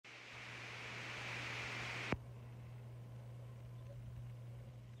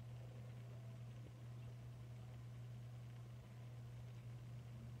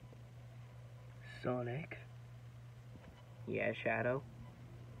Sonic? Yeah, Shadow?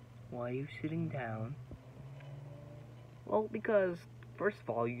 Why are you sitting down? Well, because, first of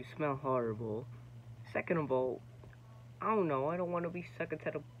all, you smell horrible. Second of all, I don't know, I don't want to be stuck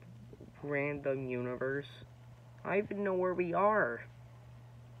inside a random universe. I even know where we are.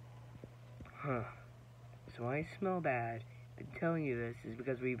 Huh. So I smell bad. Been telling you this is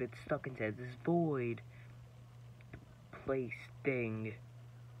because we've been stuck inside this void place thing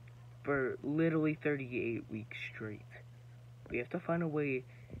for literally 38 weeks straight. We have to find a way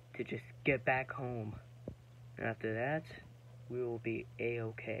to just get back home. And after that, we will be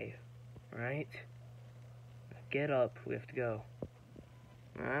A-okay. Right? Get up, we have to go.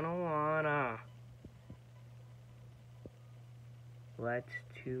 I don't wanna. Well, that's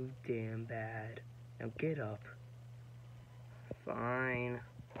too damn bad. Now get up. Fine.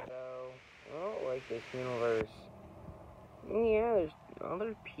 So, I don't like this universe. Yeah, there's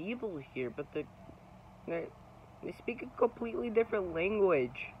other people here, but they speak a completely different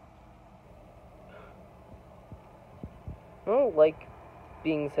language. I don't like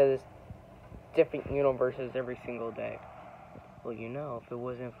being said as different universes every single day. Well, you know, if it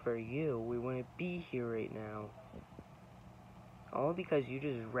wasn't for you, we wouldn't be here right now. All because you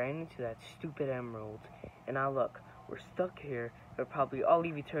just ran into that stupid emerald. And now look, we're stuck here for probably all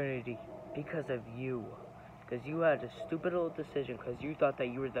of eternity because of you. Because you had a stupid little decision because you thought that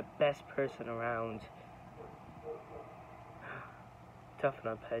you were the best person around. Toughen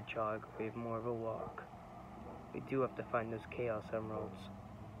up, Hedgehog. We have more of a walk. We do have to find those Chaos Emeralds.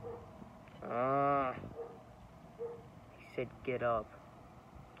 He said get up.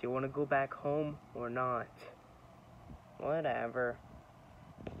 Do you want to go back home or not? Whatever.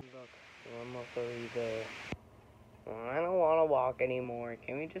 Look, we're almost already there. I don't want to walk anymore.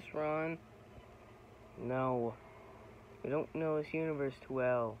 Can we just run? No. We don't know this universe too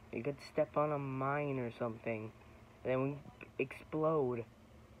well. We could step on a mine or something. And then we explode.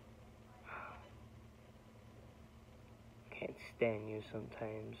 Can't stand you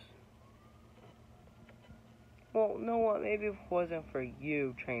sometimes. Well, you know what? Maybe if it wasn't for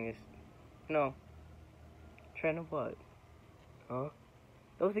you trying to... No. Trying to what? Huh?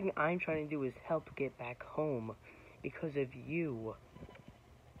 The only thing I'm trying to do is help get back home. Because of you.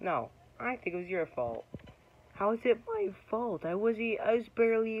 No. I think it was your fault. How is it my fault? I was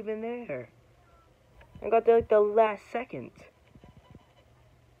barely even there. I got there like the last second.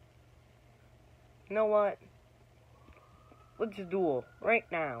 You know what? Let's duel. Right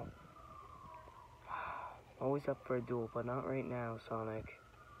now. Always up for a duel, but not right now, Sonic.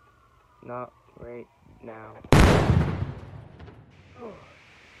 Not right now.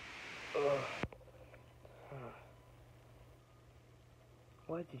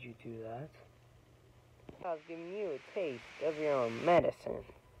 Why did you do that? I was giving you a taste of your own medicine.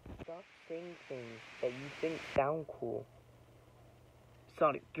 Stop saying things that you think sound cool.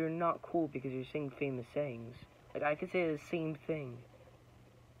 Sonic, you're not cool because you're saying famous sayings. Like, I could say the same thing.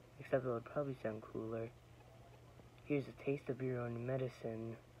 Except it would probably sound cooler. Here's a taste of your own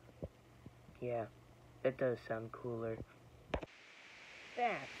medicine. Yeah, that does sound cooler.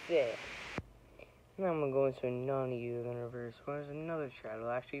 That's it. Now I'm gonna go into a non-universe where there's another shadow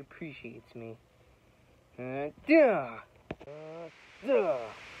that actually appreciates me.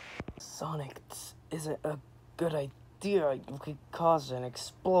 Sonic, this isn't a good idea. You could cause an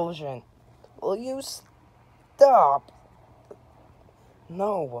explosion. Will you stop?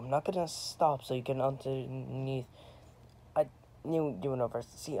 No, I'm not gonna stop so you can underneath a new universe.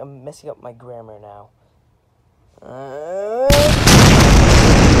 See, I'm messing up my grammar now. That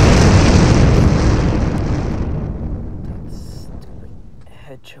stupid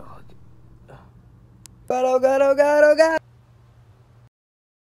hedgehog. God, oh god, oh god, oh god!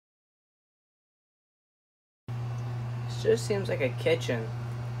 This just seems like a kitchen.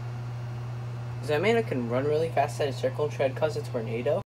 Does that mean I can run really fast in a circle and try to cause a tornado?